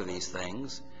I suffer these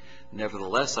things.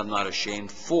 Nevertheless, I'm not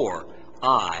ashamed, for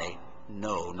I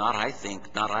know, not I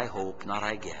think, not I hope, not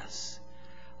I guess.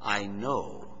 I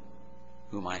know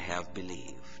whom I have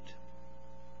believed.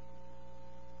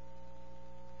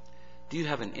 Do you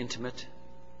have an intimate,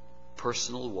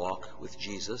 personal walk with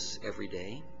Jesus every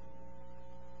day?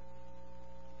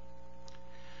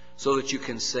 So that you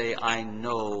can say, I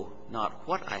know not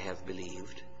what I have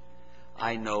believed,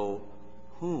 I know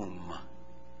whom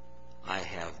I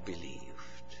have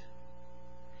believed.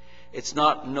 It's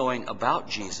not knowing about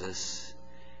Jesus,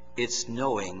 it's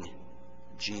knowing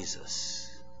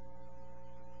Jesus.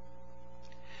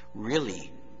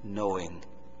 Really knowing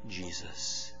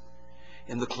Jesus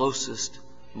in the closest,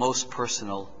 most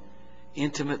personal,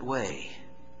 intimate way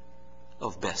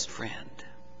of best friend.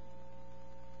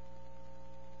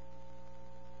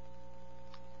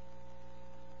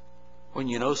 When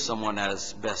you know someone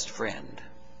as best friend,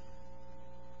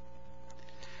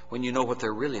 when you know what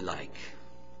they're really like,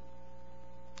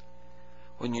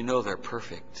 when you know they're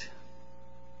perfect,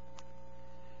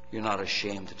 you're not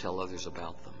ashamed to tell others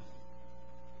about them.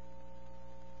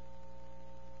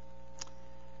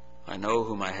 I know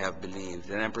whom I have believed,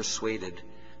 and am persuaded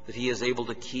that he is able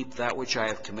to keep that which I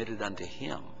have committed unto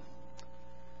him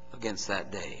against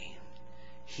that day.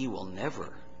 He will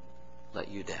never let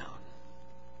you down.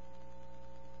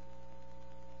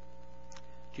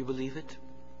 Do you believe it?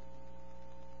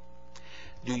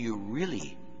 Do you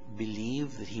really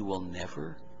believe that he will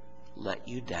never let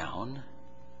you down?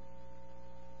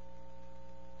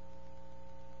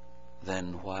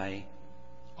 Then why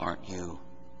aren't you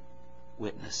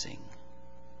witnessing?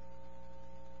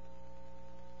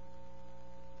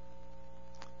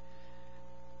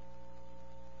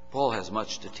 Paul has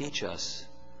much to teach us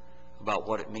about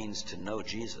what it means to know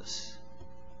Jesus,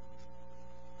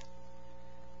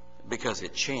 because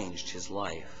it changed his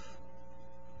life.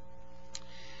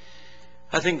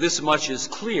 I think this much is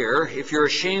clear. If you're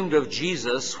ashamed of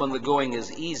Jesus when the going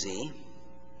is easy,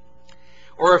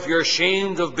 or if you're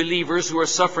ashamed of believers who are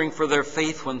suffering for their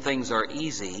faith when things are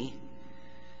easy,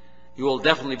 you will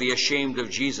definitely be ashamed of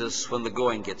Jesus when the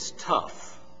going gets tough.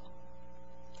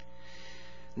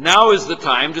 Now is the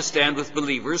time to stand with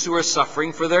believers who are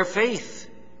suffering for their faith.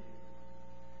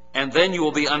 And then you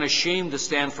will be unashamed to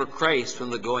stand for Christ when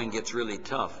the going gets really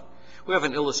tough. We have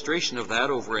an illustration of that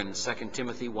over in 2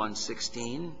 Timothy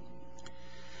 1:16.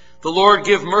 The Lord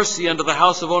give mercy unto the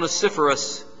house of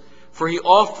Onesiphorus, for he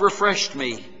oft refreshed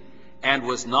me, and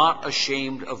was not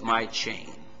ashamed of my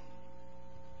chain.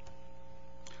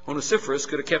 Onesiphorus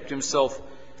could have kept himself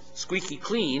squeaky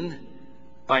clean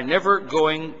by never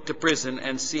going to prison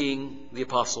and seeing the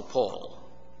Apostle Paul.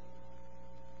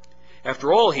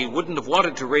 After all, he wouldn't have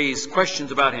wanted to raise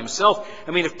questions about himself.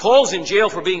 I mean, if Paul's in jail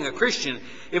for being a Christian,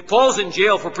 if Paul's in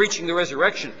jail for preaching the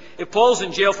resurrection, if Paul's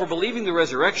in jail for believing the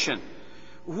resurrection,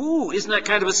 isn't that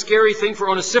kind of a scary thing for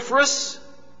Onesiphorus?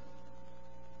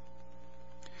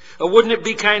 Or wouldn't it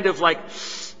be kind of like,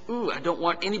 I don't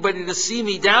want anybody to see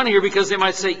me down here, because they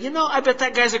might say, I bet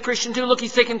that guy's a Christian too. Look,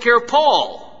 he's taking care of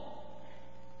Paul.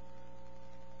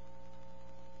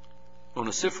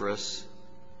 Onesiphorus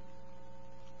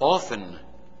often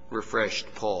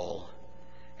refreshed Paul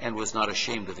and was not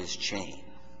ashamed of his chain.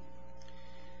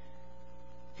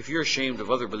 If you're ashamed of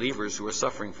other believers who are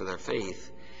suffering for their faith,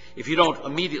 if you don't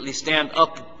immediately stand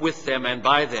up with them and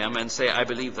by them and say, I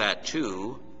believe that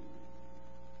too,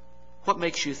 what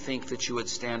makes you think that you would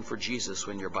stand for Jesus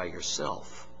when you're by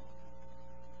yourself?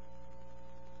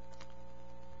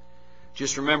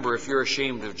 Just remember, if you're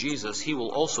ashamed of Jesus, he will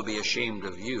also be ashamed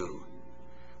of you.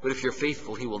 But if you're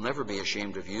faithful, he will never be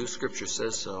ashamed of you. Scripture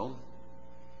says so.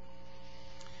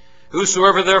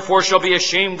 Whosoever therefore shall be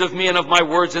ashamed of me and of my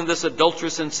words in this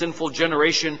adulterous and sinful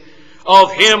generation,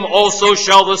 of him also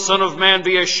shall the Son of Man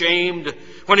be ashamed,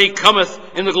 when he cometh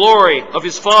in the glory of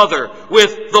his Father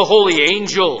with the holy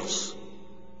angels.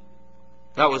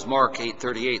 That was Mark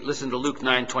 8:38. Listen to Luke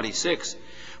 9:26.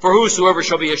 For whosoever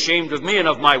shall be ashamed of me and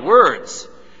of my words,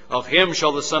 of him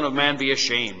shall the Son of Man be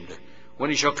ashamed, when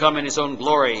he shall come in his own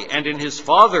glory, and in his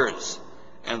Father's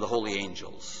and the holy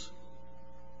angels.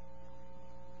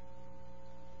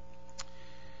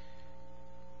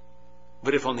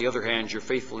 But if, on the other hand, you're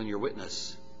faithful in your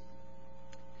witness,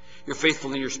 you're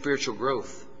faithful in your spiritual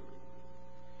growth,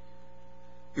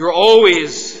 you're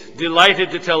always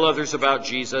delighted to tell others about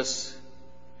Jesus,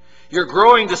 you're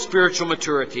growing to spiritual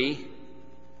maturity,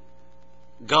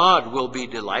 God will be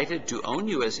delighted to own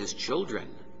you as his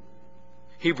children.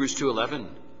 Hebrews 2:11.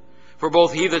 For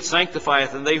both he that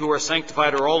sanctifieth and they who are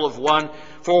sanctified are all of one,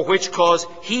 for which cause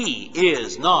he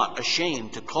is not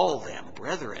ashamed to call them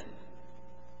brethren.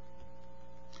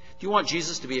 Do you want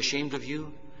Jesus to be ashamed of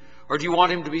you? Or do you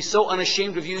want him to be so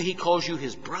unashamed of you he calls you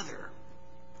his brother?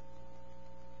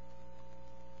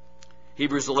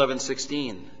 Hebrews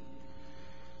 11:16.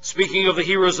 Speaking of the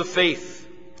heroes of faith,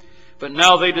 but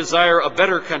now they desire a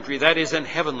better country, that is, an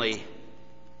heavenly.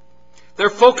 Their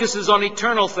focus is on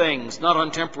eternal things, not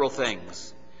on temporal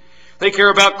things. They care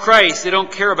about Christ. They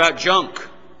don't care about junk.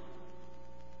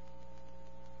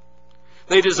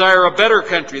 They desire a better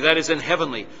country, that is in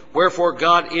heavenly. Wherefore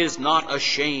God is not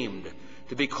ashamed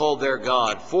to be called their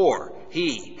God, for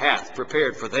he hath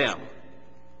prepared for them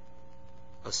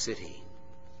a city.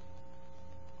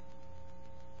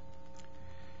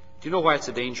 Do you know why it's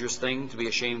a dangerous thing to be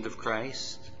ashamed of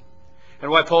Christ?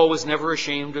 And why Paul was never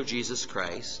ashamed of Jesus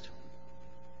Christ?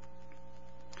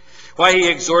 Why he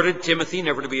exhorted Timothy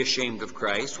never to be ashamed of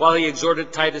Christ? Why he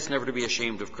exhorted Titus never to be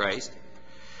ashamed of Christ?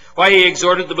 Why he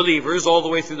exhorted the believers all the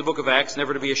way through the book of Acts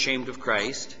never to be ashamed of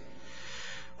Christ?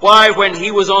 Why, when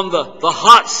he was on the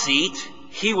hot seat,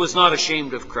 he was not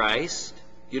ashamed of Christ?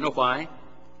 You know why?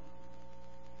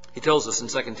 He tells us in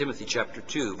 2 Timothy chapter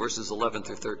 2, verses 11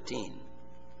 through 13.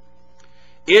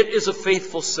 It is a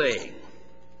faithful saying,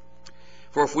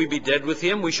 for if we be dead with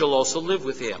him, we shall also live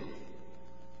with him.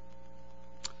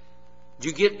 Do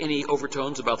you get any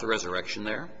overtones about the resurrection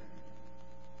there?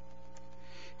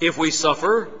 If we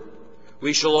suffer,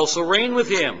 we shall also reign with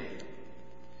him.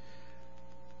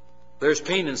 There's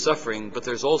pain and suffering, but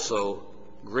there's also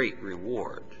great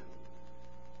reward.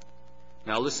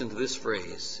 Now listen to this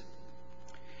phrase.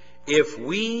 If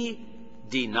we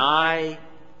deny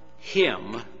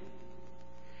him,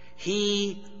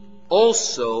 he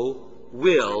also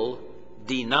will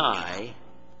deny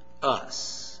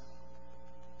us.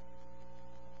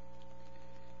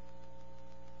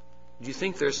 Do you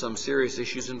think there's some serious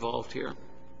issues involved here?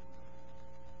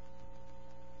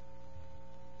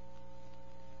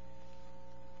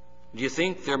 Do you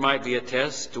think there might be a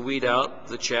test to weed out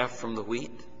the chaff from the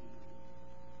wheat?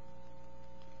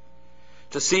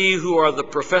 To see who are the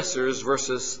professors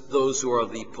versus those who are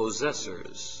the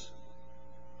possessors?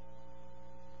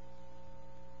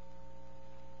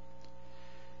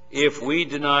 If we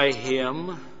deny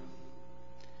him,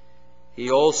 he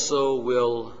also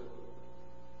will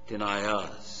deny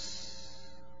us.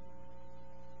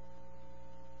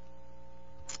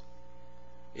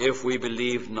 If we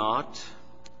believe not,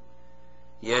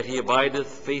 yet he abideth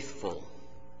faithful.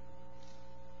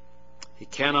 He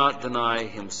cannot deny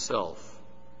himself.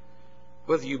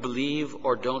 Whether you believe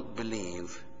or don't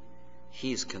believe,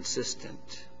 he's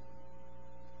consistent.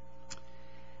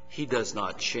 He does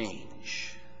not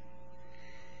change.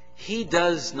 He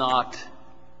does not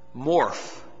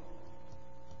morph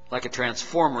like a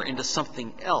transformer into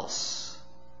something else.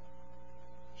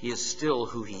 He is still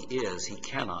who he is. He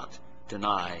cannot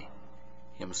deny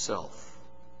himself.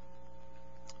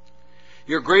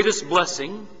 Your greatest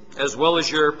blessing, as well as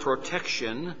your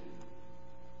protection,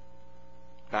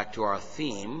 back to our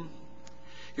theme,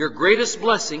 your greatest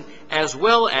blessing, as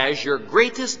well as your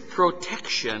greatest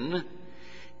protection,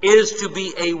 is to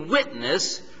be a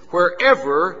witness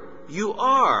wherever you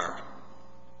are,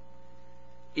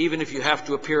 even if you have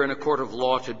to appear in a court of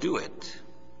law to do it.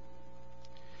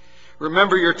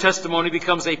 Remember, your testimony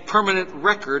becomes a permanent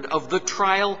record of the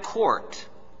trial court.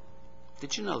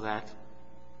 Did you know that?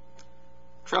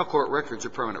 Trial court records are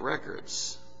permanent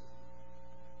records.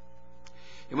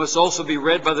 It must also be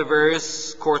read by the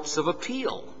various courts of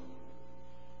appeal.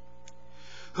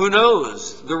 Who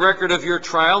knows? The record of your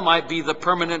trial might be the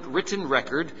permanent written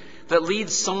record that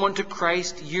leads someone to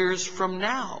Christ years from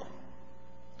now.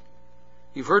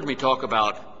 You've heard me talk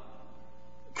about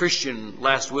Christian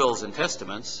last wills and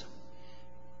testaments,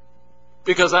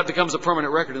 because that becomes a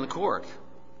permanent record in the court.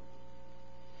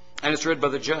 And it's read by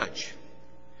the judge.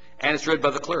 And it's read by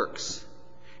the clerks.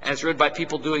 And it's read by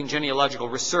people doing genealogical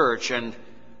research and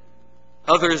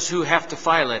others who have to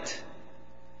file it.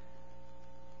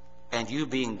 And you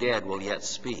being dead will yet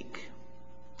speak,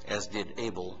 as did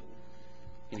Abel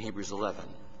in Hebrews 11.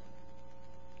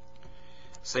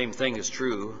 Same thing is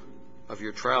true of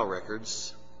your trial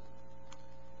records.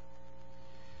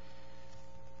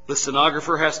 The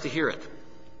stenographer has to hear it.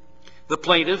 The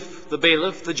plaintiff, the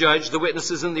bailiff, the judge, the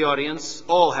witnesses in the audience,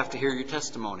 all have to hear your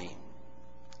testimony.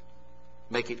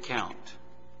 Make it count.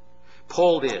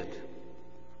 Paul did.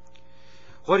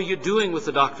 What are you doing with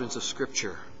the doctrines of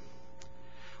Scripture?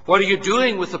 What are you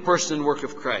doing with the person and work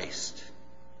of Christ?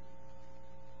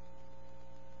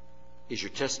 Is your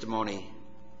testimony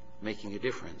making a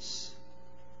difference?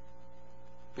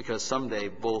 Because someday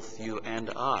both you and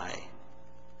I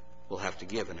will have to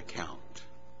give an account.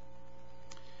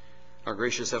 Our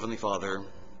gracious Heavenly Father,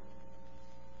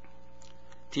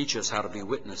 teach us how to be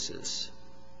witnesses.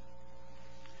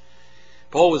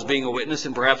 Paul was being a witness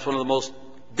in perhaps one of the most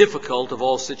difficult of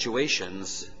all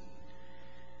situations.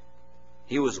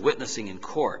 He was witnessing in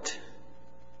court.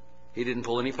 He didn't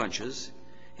pull any punches.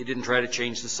 He didn't try to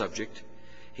change the subject.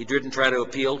 He didn't try to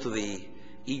appeal to the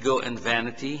ego and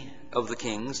vanity of the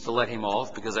kings to let him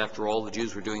off, because after all, the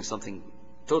Jews were doing something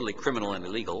totally criminal and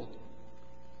illegal.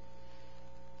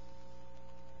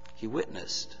 He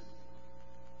witnessed.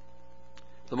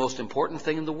 The most important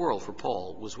thing in the world for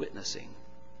Paul was witnessing,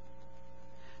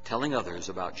 telling others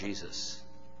about Jesus,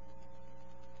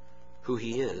 who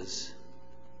he is,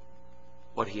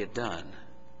 what he had done,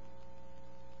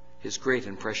 his great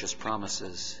and precious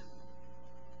promises,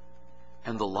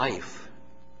 and the life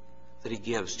that he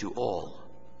gives to all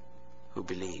who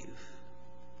believe.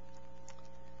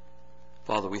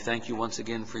 Father, we thank you once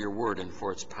again for your word and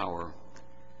for its power.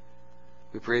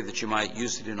 We pray that you might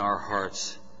use it in our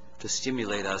hearts to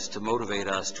stimulate us, to motivate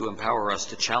us, to empower us,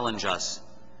 to challenge us,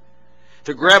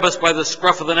 to grab us by the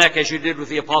scruff of the neck as you did with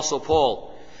the Apostle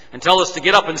Paul, and tell us to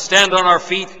get up and stand on our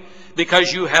feet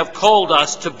because you have called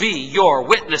us to be your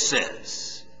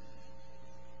witnesses.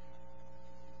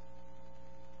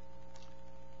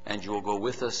 And you will go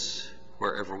with us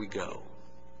wherever we go.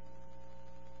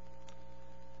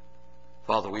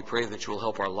 Father, we pray that you will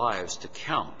help our lives to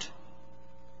count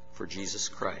for Jesus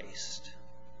Christ.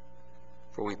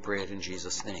 For we pray it in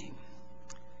Jesus' name.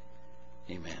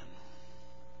 Amen.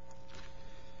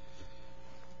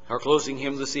 Our closing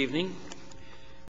hymn this evening